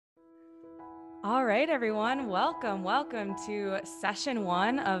All right, everyone. Welcome. Welcome to session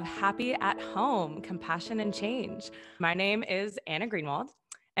one of Happy at Home Compassion and Change. My name is Anna Greenwald,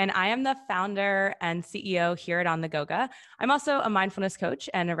 and I am the founder and CEO here at On the Goga. I'm also a mindfulness coach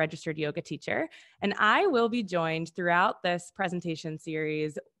and a registered yoga teacher. And I will be joined throughout this presentation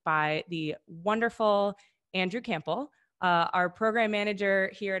series by the wonderful Andrew Campbell, our program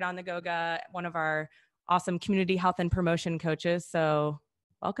manager here at On the Goga, one of our awesome community health and promotion coaches. So,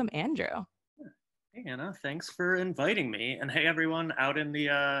 welcome, Andrew. Hey, Anna, thanks for inviting me. And hey, everyone out in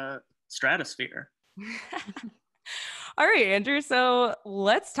the stratosphere. All right, Andrew. So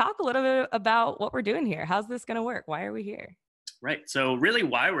let's talk a little bit about what we're doing here. How's this going to work? Why are we here? Right. So, really,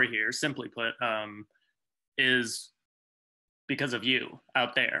 why we're here, simply put, is because of you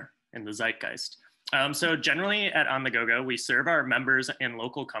out there in the zeitgeist. So, generally at On the Go-Go, we serve our members and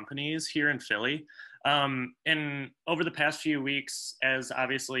local companies here in Philly. And over the past few weeks, as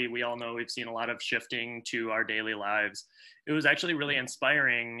obviously we all know, we've seen a lot of shifting to our daily lives. It was actually really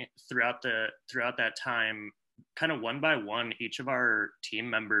inspiring throughout that time. Kind of one by one, each of our team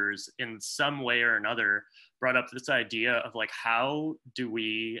members in some way or another brought up this idea of like, how do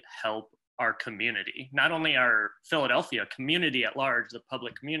we help our community, not only our Philadelphia community at large, the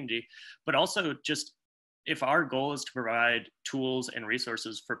public community, but also just if our goal is to provide tools and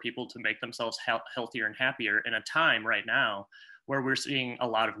resources for people to make themselves healthier and happier in a time right now where we're seeing a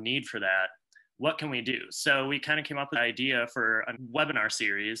lot of need for that, what can we do? So we kind of came up with an idea for a webinar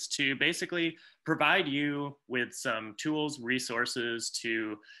series to basically provide you with some tools, resources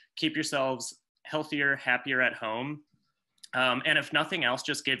to keep yourselves healthier, happier at home. And if nothing else,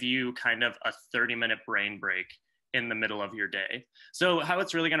 just give you kind of a 30-minute brain break in the middle of your day. So how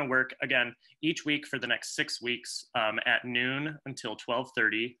it's really going to work, again, each week for the next 6 weeks at noon until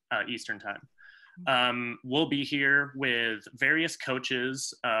 12:30 Eastern time. We'll be here with various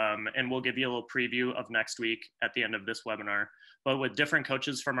coaches, and we'll give you a little preview of next week at the end of this webinar, but with different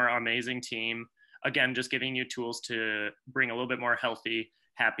coaches from our amazing team, again, just giving you tools to bring a little bit more healthy,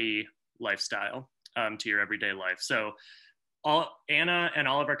 happy lifestyle to your everyday life. So Anna and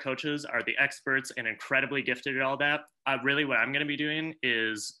all of our coaches are the experts and incredibly gifted at all that. Really what I'm going to be doing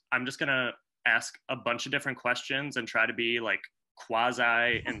is I'm just going to ask a bunch of different questions and try to be like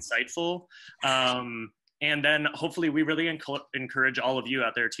quasi insightful. And then hopefully we really encourage all of you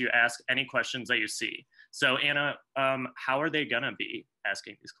out there to ask any questions that you see. So Anna, how are they going to be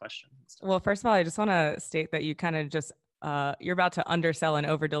asking these questions? Well, first of all, I just want to state that you kind of just you're about to undersell and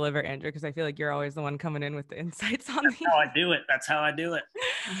over deliver, Andrew, because I feel like you're always the one coming in with the insights on That's how I do it. That's how I do it.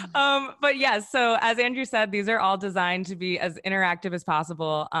 But yes, so as Andrew said, these are all designed to be as interactive as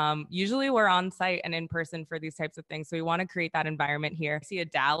possible. Usually we're on site and in person for these types of things. So we want to create that environment here. I see a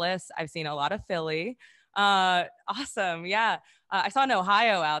Dallas. I've seen a lot of Philly. Awesome. Yeah. I saw an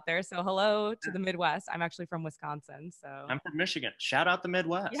Ohio out there. So hello to the Midwest. I'm actually from Wisconsin. So I'm from Michigan. Shout out the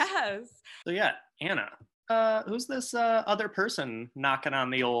Midwest. Yes. So yeah, Anna, who's this other person knocking on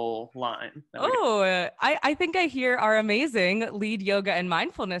the old line? I think I hear our amazing lead yoga and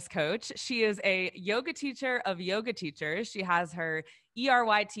mindfulness coach. She is a yoga teacher of yoga teachers. She has her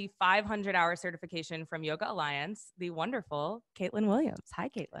ERYT 500-hour certification from Yoga Alliance, the wonderful Caitlin Williams. Hi,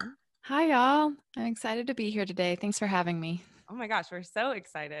 Caitlin. Hi, y'all. I'm excited to be here today. Thanks for having me. Oh my gosh, we're so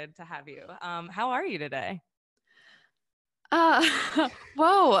excited to have you. How are you today? Uh,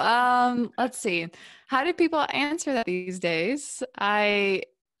 let's see. How do people answer that these days? I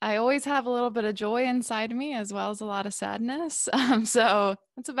always have a little bit of joy inside me as well as a lot of sadness. So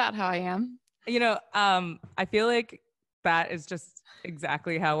that's about how I am. I feel like that is just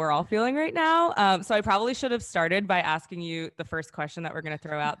exactly how we're all feeling right now. So I probably should have started by asking you the first question that we're going to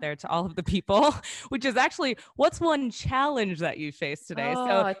throw out there to all of the people, which is actually, what's one challenge that you face today?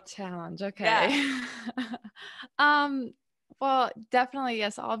 Oh, a challenge. Okay. Yeah. Well, definitely,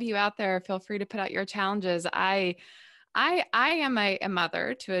 yes. All of you out there, feel free to put out your challenges. I am a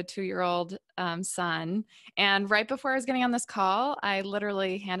mother to a 2-year-old son. And right before I was getting on this call, I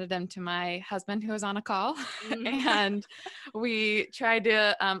literally handed him to my husband who was on a call. And we tried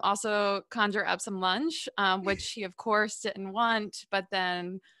to also conjure up some lunch, which he, of course, didn't want, but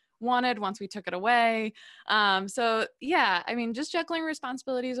then wanted once we took it away. So yeah, I mean, just juggling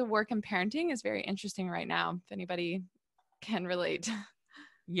responsibilities of work and parenting is very interesting right now, if anybody can relate.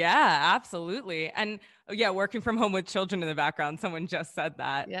 Yeah, absolutely. And yeah, working from home with children in the background. Someone just said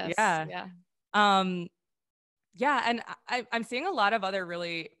that. Yes. Yeah. Yeah. And I'm seeing a lot of other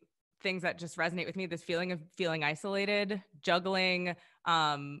really things that just resonate with me. This feeling of feeling isolated, juggling,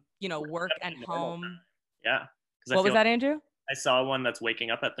 work and home. Yeah. What was that, Andrew? I saw one that's waking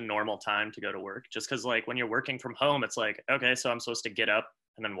up at the normal time to go to work, just because like when you're working from home, it's like, okay, so I'm supposed to get up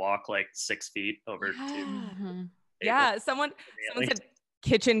and then walk like 6 feet over to Mhm. Yeah, someone said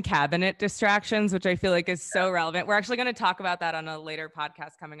kitchen cabinet distractions, which I feel like is so relevant. We're actually going to talk about that on a later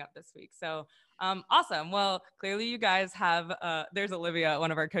podcast coming up this week. So awesome. Well, clearly you guys have, there's Olivia,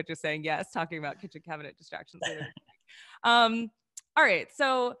 one of our coaches, saying yes, talking about kitchen cabinet distractions later this week. All right.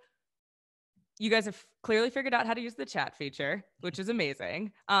 So you guys have clearly figured out how to use the chat feature, which is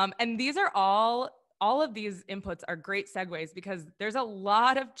amazing. And these are all of these inputs are great segues because there's a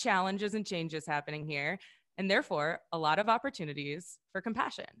lot of challenges and changes happening here, and therefore a lot of opportunities for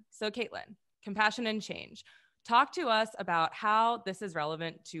compassion. So Caitlin, compassion and change. Talk to us about how this is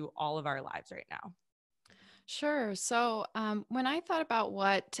relevant to all of our lives right now. Sure. So when I thought about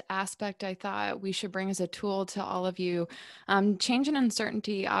what aspect I thought we should bring as a tool to all of you, change and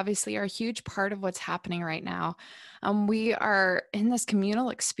uncertainty obviously are a huge part of what's happening right now. We are in this communal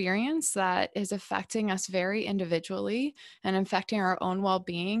experience that is affecting us very individually and affecting our own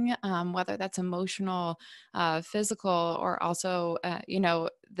well-being, whether that's emotional, physical, or also,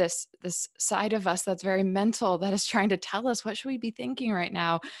 this side of us that's very mental that is trying to tell us what should we be thinking right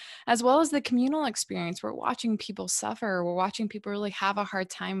now, as well as the communal experience. We're watching people suffer. We're watching people really have a hard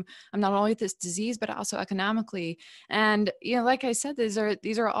time, not only with this disease, but also economically. And, like I said, these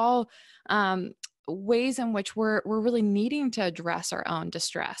are all ways in which we're really needing to address our own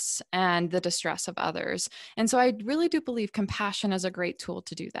distress and the distress of others. And so I really do believe compassion is a great tool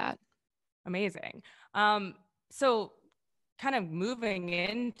to do that. Amazing. So kind of moving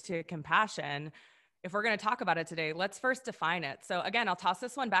into compassion, if we're going to talk about it today, let's first define it. So again, I'll toss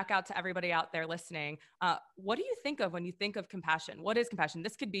this one back out to everybody out there listening. What do you think of when you think of compassion? What is compassion?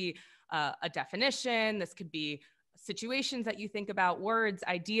 This could be a definition. This could be situations that you think about, words,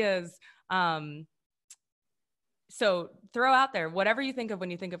 ideas. So throw out there whatever you think of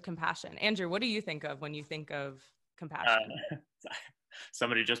when you think of compassion. Andrew, what do you think of when you think of compassion?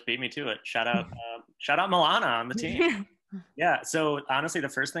 Somebody just beat me to it. Shout out Milana on the team. Yeah. So honestly, the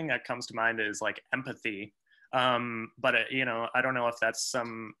first thing that comes to mind is like empathy. But I don't know if that's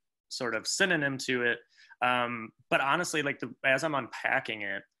some sort of synonym to it. But honestly, like as I'm unpacking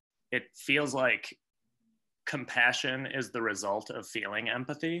it, it feels like compassion is the result of feeling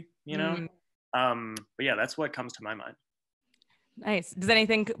empathy, But yeah, that's what comes to my mind. Nice. Does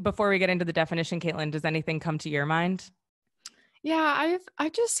anything, before we get into the definition, Caitlin, does anything come to your mind? Yeah,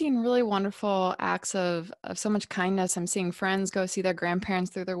 I've just seen really wonderful acts of so much kindness. I'm seeing friends go see their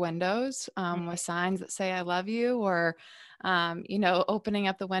grandparents through their windows with signs that say "I love you," or opening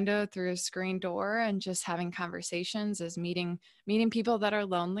up the window through a screen door and just having conversations, is meeting people that are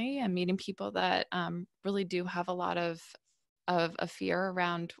lonely and meeting people that really do have a lot of a fear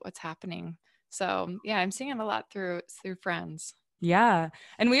around what's happening. So yeah, I'm seeing it a lot through friends. Yeah,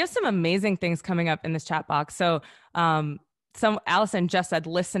 and we have some amazing things coming up in this chat box. So Allison just said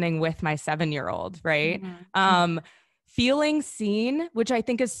listening with my 7-year-old, right? Mm-hmm. Feeling seen, which I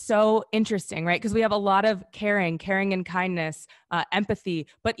think is so interesting, right? Because we have a lot of caring and kindness, empathy,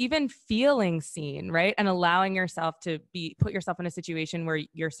 but even feeling seen, right? And allowing yourself to put yourself in a situation where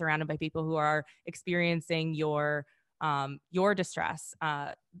you're surrounded by people who are experiencing your distress.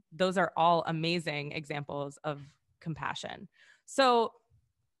 Those are all amazing examples of compassion. So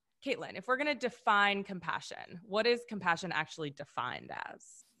Caitlin, if we're going to define compassion, what is compassion actually defined as?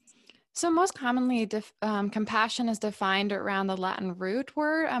 So most commonly, compassion is defined around the Latin root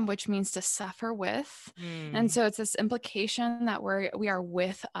word, which means to suffer with. And so it's this implication that we are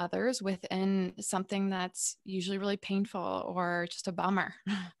with others within something that's usually really painful or just a bummer.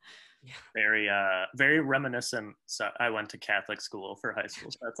 Yeah. Very reminiscent. So I went to Catholic school for high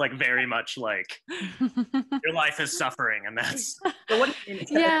school. So it's like very much like your life is suffering, and that's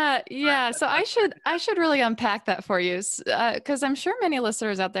yeah. So I should really unpack that for you, because I'm sure many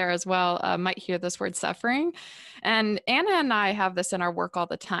listeners out there as well might hear this word suffering. And Anna and I have this in our work all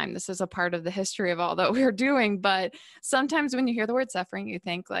the time. This is a part of the history of all that we're doing. But sometimes when you hear the word suffering, you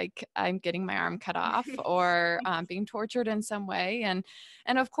think like I'm getting my arm cut off or being tortured in some way.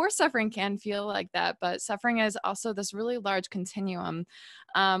 And of course, suffering can feel like that. But suffering is also this really large continuum.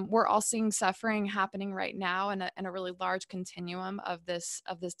 We're all seeing suffering happening right now in a really large continuum of this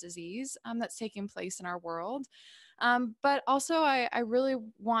disease that's taking place in our world. But also, I really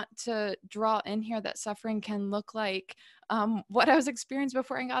want to draw in here that suffering can look like what I was experiencing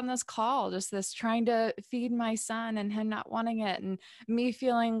before I got on this call, just this trying to feed my son and him not wanting it, and me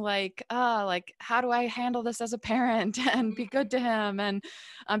feeling like how do I handle this as a parent and be good to him and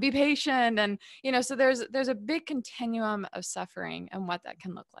be patient, and so there's a big continuum of suffering and what that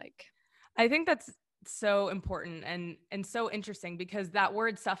can look like. I think that's so important and so interesting, because that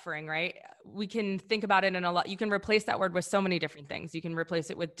word suffering, right? We can think about it in a lot. You can replace that word with so many different things. You can replace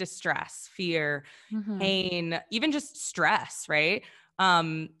it with distress, fear, pain, even just stress, right?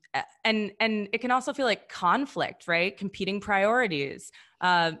 And it can also feel like conflict, right? Competing priorities.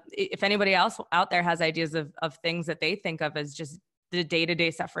 If anybody else out there has ideas of things that they think of as just the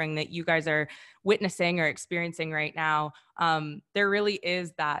day-to-day suffering that you guys are witnessing or experiencing right now, there really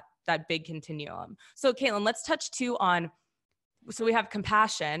is that big continuum. So Caitlin, let's touch too on, so we have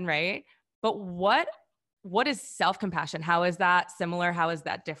compassion, right? But what is self-compassion? How is that similar? How is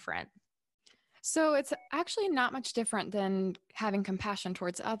that different? So it's actually not much different than having compassion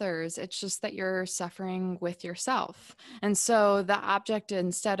towards others. It's just that you're suffering with yourself. And so the object,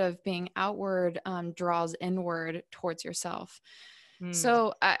 instead of being outward, draws inward towards yourself.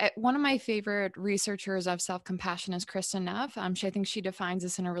 So one of my favorite researchers of self-compassion is Kristin Neff. I think she defines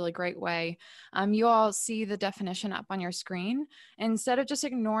this in a really great way. You all see the definition up on your screen. Instead of just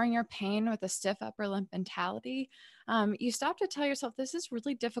ignoring your pain with a stiff upper lip mentality, you stop to tell yourself, this is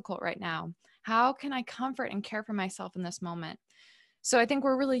really difficult right now. How can I comfort and care for myself in this moment? So I think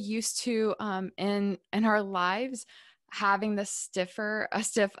we're really used to in our lives having a stiff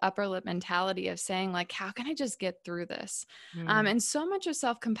upper lip mentality of saying, like, how can I just get through this? And so much of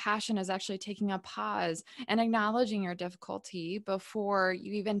self-compassion is actually taking a pause and acknowledging your difficulty before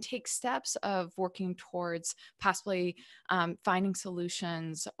you even take steps of working towards possibly finding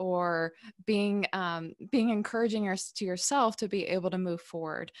solutions, or being encouraging to yourself to be able to move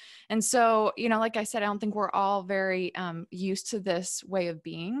forward. And so, like I said, I don't think we're all very used to this way of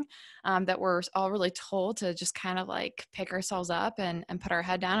being, that we're all really told to just kind of like pick ourselves up and put our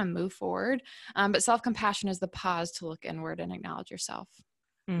head down and move forward. But self-compassion is the pause to look inward and acknowledge yourself.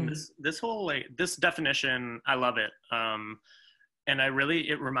 This whole, this definition, I love it. And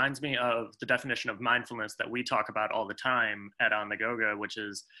it reminds me of the definition of mindfulness that we talk about all the time at On the Go-Go, which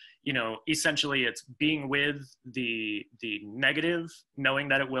is, essentially it's being with the negative, knowing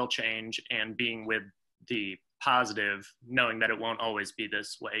that it will change, and being with the positive, knowing that it won't always be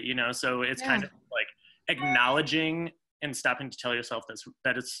this way, so it's kind of like acknowledging and stopping to tell yourself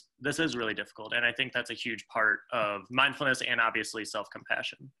this is really difficult. And I think that's a huge part of mindfulness, and obviously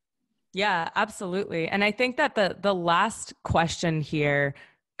self-compassion. Yeah, absolutely. And I think that the last question here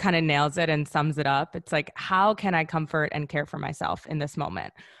kind of nails it and sums it up. It's like, how can I comfort and care for myself in this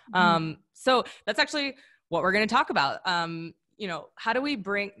moment? So that's actually what we're going to talk about. How do we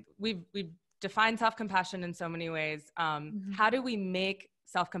we've defined self-compassion in so many ways. How do we make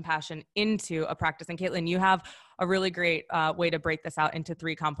self-compassion into a practice? And Caitlin, you have a really great way to break this out into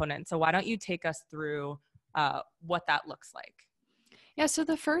 3 components. So why don't you take us through what that looks like? Yeah, so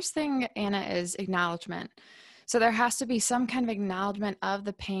the first thing, Anna, is acknowledgement. So there has to be some kind of acknowledgement of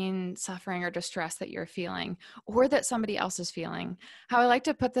the pain, suffering, or distress that you're feeling, or that somebody else is feeling. How I like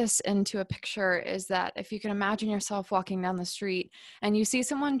to put this into a picture is that if you can imagine yourself walking down the street and you see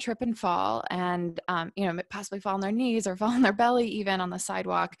someone trip and fall and, possibly fall on their knees or fall on their belly even on the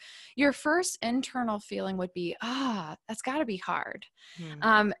sidewalk, your first internal feeling would be, that's got to be hard.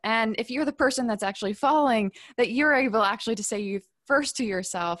 And if you're the person that's actually falling, that you're able actually to say first to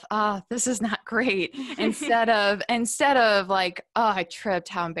yourself, this is not great, instead of like, I tripped,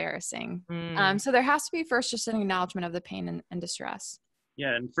 how embarrassing. So there has to be first just an acknowledgement of the pain and distress.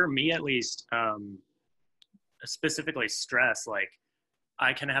 Yeah, and for me at least, specifically stress, like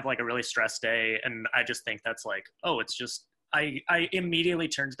I can have like a really stressed day and I just think that's like, it's just, I immediately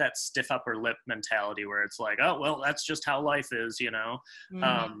turn to that stiff upper lip mentality where it's like, that's just how life is,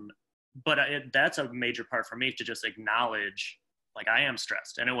 But that's a major part for me, to just acknowledge, like, I am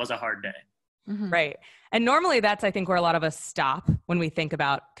stressed and it was a hard day. Right. And normally that's, I think, where a lot of us stop when we think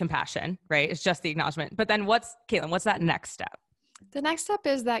about compassion, right? It's just the acknowledgement. But then Caitlin, what's that next step? The next step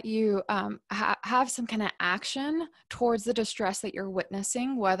is that you have some kind of action towards the distress that you're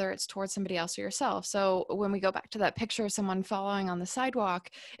witnessing, whether it's towards somebody else or yourself. So when we go back to that picture of someone falling on the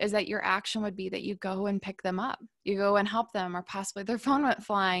sidewalk, is that your action would be that you go and pick them up. You go and help them, or possibly their phone went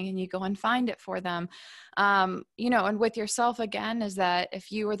flying and you go and find it for them. And with yourself again, is that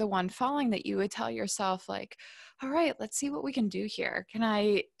if you were the one falling, that you would tell yourself like, all right, let's see what we can do here. Do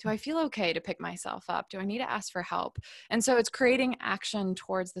I feel okay to pick myself up? Do I need to ask for help? And so it's creating action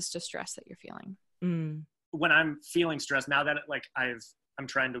towards this distress that you're feeling. When I'm feeling stressed, now that I'm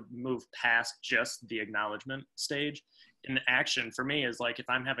trying to move past just the acknowledgement stage, and action for me is like, if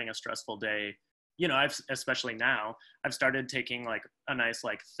I'm having a stressful day, especially now, I've started taking like a nice,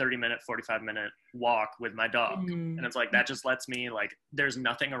 like 30-minute, 45-minute walk with my dog. And it's like, that just lets me, like, there's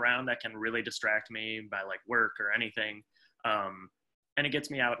nothing around that can really distract me by like work or anything. And it gets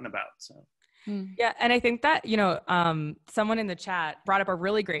me out and about. So. Yeah. And I think that, someone in the chat brought up a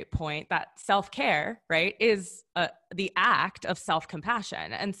really great point that self-care, right, is the act of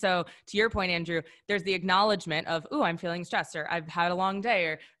self-compassion. And so to your point, Andrew, there's the acknowledgement of, oh, I'm feeling stressed, or I've had a long day,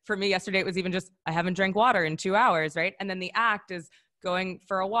 or for me yesterday, it was even just, I haven't drank water in 2 hours, right? And then the act is going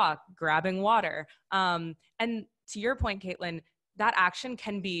for a walk, grabbing water. And to your point, Caitlin, that action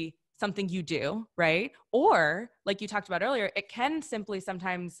can be something you do, right? Or like you talked about earlier, it can simply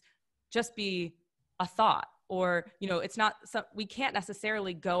sometimes just be a thought, or, it's not, we can't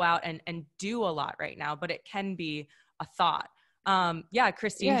necessarily go out and do a lot right now, but it can be a thought.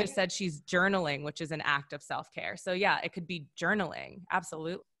 Christine just said she's journaling, which is an act of self-care. So yeah, it could be journaling.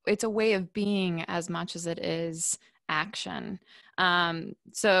 Absolutely. It's a way of being as much as it is action.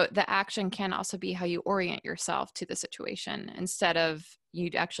 So the action can also be how you orient yourself to the situation instead of you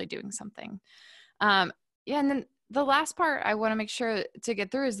actually doing something. And then the last part I want to make sure to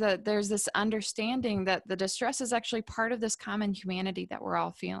get through is that there's this understanding that the distress is actually part of this common humanity that we're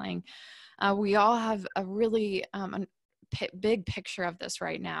all feeling. We all have a really big picture of this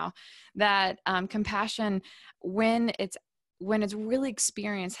right now, that compassion, when it's really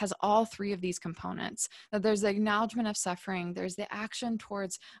experienced, has all three of these components. That there's the acknowledgement of suffering, there's the action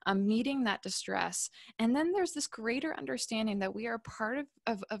towards meeting that distress, and then there's this greater understanding that we are part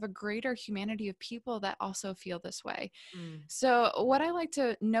of a greater humanity of people that also feel this way. So what I like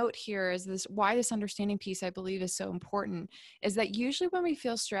to note here is why this understanding piece, I believe, is so important, is that usually when we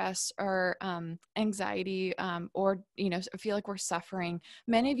feel stress or anxiety or feel like we're suffering,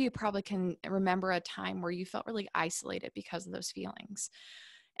 many of you probably can remember a time where you felt really isolated because of those feelings.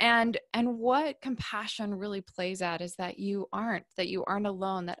 And what compassion really plays at is that you aren't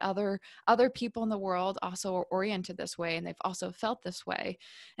alone, that other people in the world also are oriented this way, and they've also felt this way.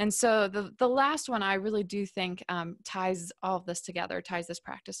 And so the last one, I really do think ties all of this together, ties this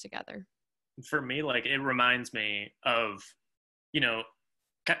practice together. For me, like, it reminds me of,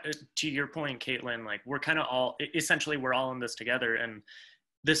 to your point, Caitlin, like, we're kind of all, essentially we're all in this together. And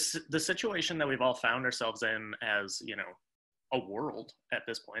the situation that we've all found ourselves in as, a world at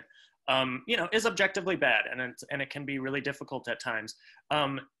this point, is objectively bad, and it can be really difficult at times.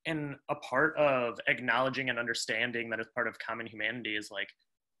 And a part of acknowledging and understanding that as part of common humanity is, like,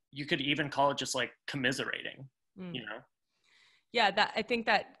 you could even call it just like commiserating, Yeah, I think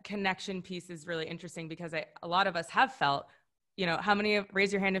that connection piece is really interesting, because a lot of us have felt,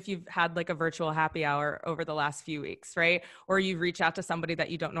 raise your hand if you've had like a virtual happy hour over the last few weeks, right? Or you've reached out to somebody that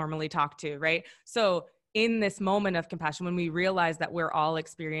you don't normally talk to, right? So in this moment of compassion, when we realize that we're all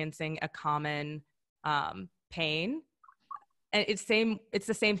experiencing a common pain, and it's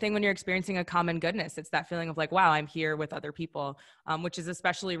the same thing when you're experiencing a common goodness. It's that feeling of like, wow, I'm here with other people, which is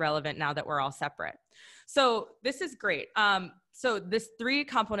especially relevant now that we're all separate. So this is great. So this 3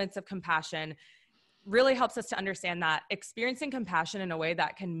 components of compassion really helps us to understand that experiencing compassion in a way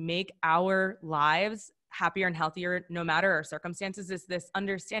that can make our lives happier and healthier, no matter our circumstances, is this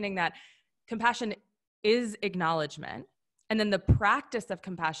understanding that compassion is acknowledgement. And then the practice of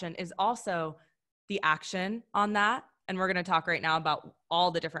compassion is also the action on that. And we're going to talk right now about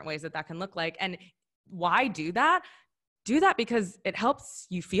all the different ways that can look like. And why do that? Do that because it helps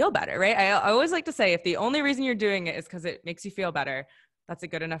you feel better, right? I always like to say, if the only reason you're doing it is because it makes you feel better, that's a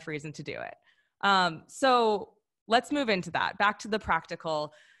good enough reason to do it. So let's move into that. Back to the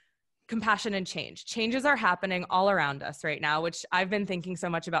practical. Compassion and change. Changes are happening all around us right now, which I've been thinking so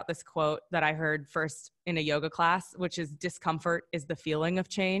much about this quote that I heard first in a yoga class, which is, discomfort is the feeling of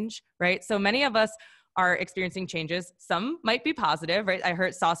change, right? So many of us are experiencing changes. Some might be positive, right?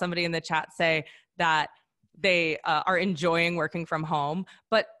 I saw somebody in the chat say that they are enjoying working from home,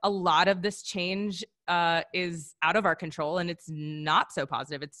 but a lot of this change is out of our control, and it's not so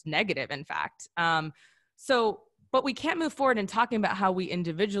positive. It's negative, in fact. But we can't move forward in talking about how we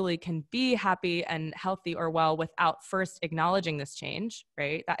individually can be happy and healthy or well without first acknowledging this change,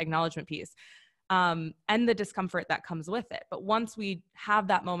 right? That acknowledgement piece, and the discomfort that comes with it. But once we have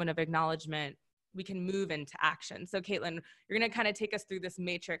that moment of acknowledgement, we can move into action. So Caitlin, you're going to kind of take us through this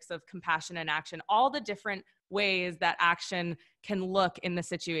matrix of compassion and action, all the different ways that action can look in the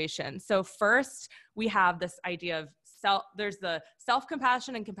situation. So first, we have this idea of there's the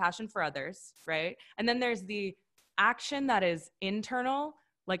self-compassion and compassion for others, right? And then there's the action that is internal,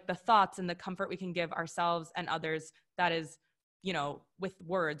 like the thoughts and the comfort we can give ourselves and others, that is, with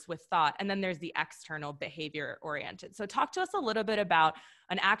words, with thought. And then there's the external, behavior oriented. So talk to us a little bit about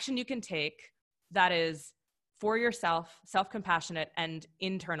an action you can take that is for yourself, self-compassionate and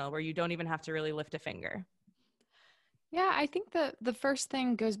internal, where you don't even have to really lift a finger. Yeah, I think the first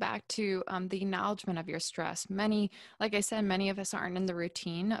thing goes back to the acknowledgement of your stress. Like I said, many of us aren't in the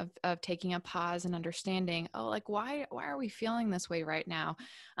routine of taking a pause and understanding, oh, like why are we feeling this way right now?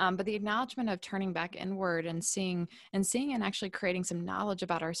 But the acknowledgement of turning back inward and seeing and actually creating some knowledge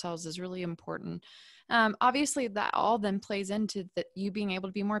about ourselves is really important. Obviously, that all then plays into you being able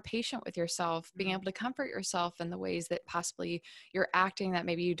to be more patient with yourself, being able to comfort yourself in the ways that possibly you're acting that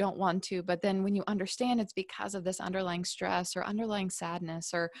maybe you don't want to, but then when you understand it's because of this underlying stress or underlying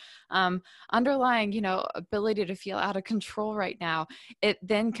sadness or underlying, ability to feel out of control right now, it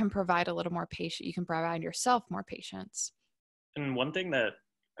then can provide a little more patience. You can provide yourself more patience. And one thing that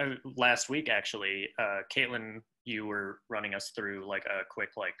last week, actually, Caitlin, you were running us through like a quick,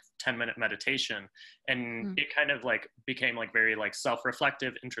 like 10-minute meditation, and it kind of like became like very like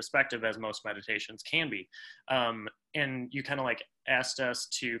self-reflective, introspective, as most meditations can be. And you kind of like asked us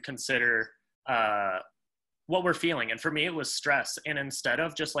to consider what we're feeling. And for me, it was stress. And instead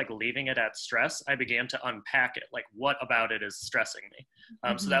of just like leaving it at stress, I began to unpack it. Like, what about it is stressing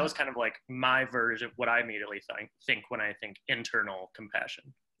me? So that was kind of like my version, what I immediately think when I think internal compassion.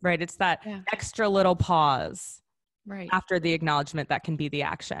 Right. It's that extra little pause after the acknowledgement that can be the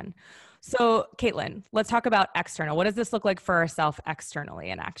action. So Caitlin, let's talk about external. What does this look like for ourselves externally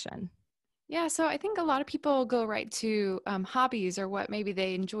in action? Yeah, so I think a lot of people go right to hobbies or what maybe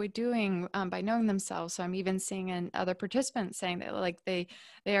they enjoy doing by knowing themselves. So I'm even seeing other participants saying that like they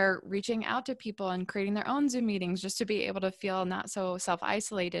are reaching out to people and creating their own Zoom meetings just to be able to feel not so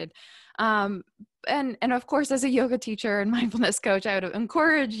self-isolated. And of course, as a yoga teacher and mindfulness coach, I would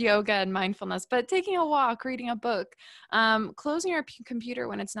encourage yoga and mindfulness, but taking a walk, reading a book, closing your computer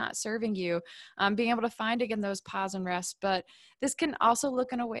when it's not serving you, being able to find again those pause and rest. But this can also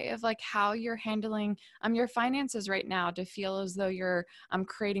look in a way of like how you're handling your finances right now to feel as though you're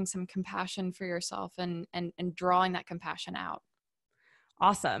creating some compassion for yourself and drawing that compassion out.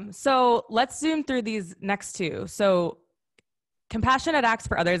 Awesome. So let's zoom through these next two. So compassionate acts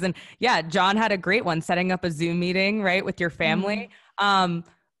for others. And yeah, John had a great one, setting up a Zoom meeting, right, with your family.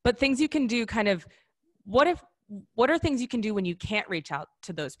 But things you can do kind of, what are things you can do when you can't reach out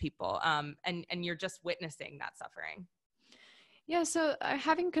to those people and you're just witnessing that suffering? Yeah, so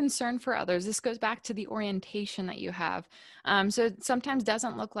having concern for others, this goes back to the orientation that you have. So it sometimes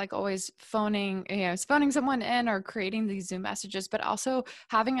doesn't look like always phoning someone in or creating these Zoom messages, but also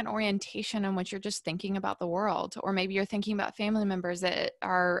having an orientation in which you're just thinking about the world, or maybe you're thinking about family members that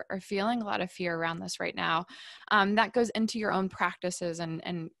are feeling a lot of fear around this right now. That goes into your own practices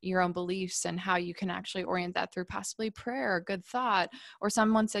and your own beliefs and how you can actually orient that through possibly prayer, good thought, or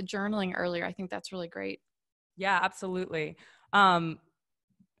someone said journaling earlier. I think that's really great. Yeah, absolutely. And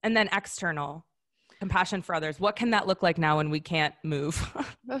then external compassion for others. What can that look like now when we can't move?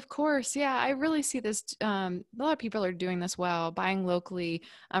 Of course. Yeah, I really see this. A lot of people are doing this well, buying locally,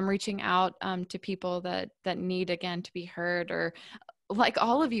 reaching out to people that need, again, to be heard, or like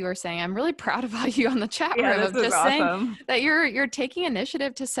all of you are saying, I'm really proud of all you on the chat room of just awesome. Saying that you're taking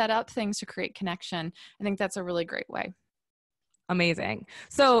initiative to set up things to create connection. I think that's a really great way. Amazing.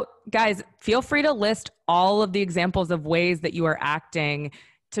 So guys, feel free to list all of the examples of ways that you are acting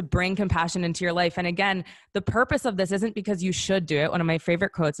to bring compassion into your life. And again, the purpose of this isn't because you should do it. One of my favorite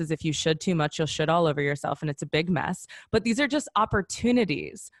quotes is, if you should too much, you'll should all over yourself. And it's a big mess. But these are just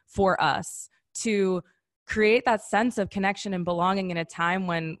opportunities for us to create that sense of connection and belonging in a time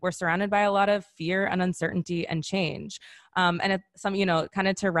when we're surrounded by a lot of fear and uncertainty and change. And it's some, kind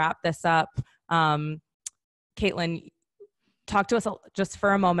of to wrap this up, Caitlin, talk to us just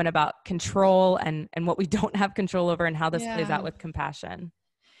for a moment about control and what we don't have control over and how this plays out with compassion.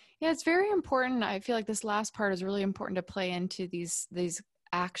 Yeah, it's very important. I feel like this last part is really important to play into these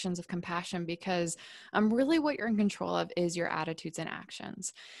actions of compassion, because really what you're in control of is your attitudes and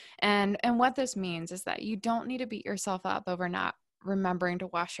actions. And what this means is that you don't need to beat yourself up over not remembering to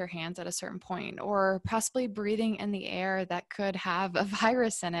wash your hands at a certain point, or possibly breathing in the air that could have a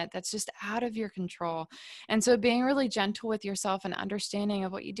virus in it that's just out of your control. And so being really gentle with yourself and understanding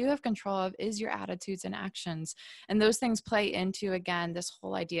of what you do have control of is your attitudes and actions. And those things play into, again, this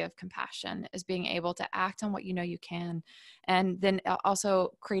whole idea of compassion, is being able to act on what you know you can, and then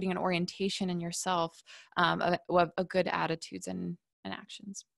also creating an orientation in yourself of good attitudes and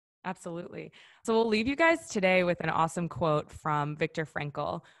actions. Absolutely. So we'll leave you guys today with an awesome quote from Viktor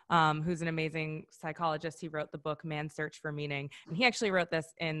Frankl, who's an amazing psychologist. He wrote the book Man's Search for Meaning. And he actually wrote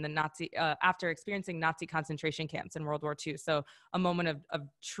this in the after experiencing Nazi concentration camps in World War II. So a moment of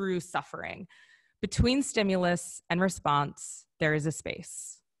true suffering. Between stimulus and response, there is a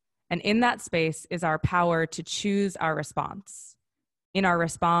space. And in that space is our power to choose our response. In our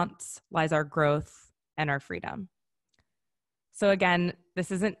response lies our growth and our freedom. So again,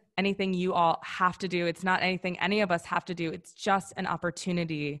 this isn't anything you all have to do. It's not anything any of us have to do. It's just an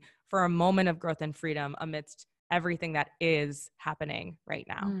opportunity for a moment of growth and freedom amidst everything that is happening right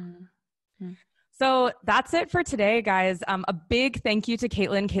now. Mm-hmm. So that's it for today, guys. A big thank you to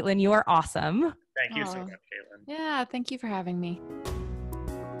Caitlin. Caitlin, you are awesome. Thank you so much, Caitlin. Yeah, thank you for having me.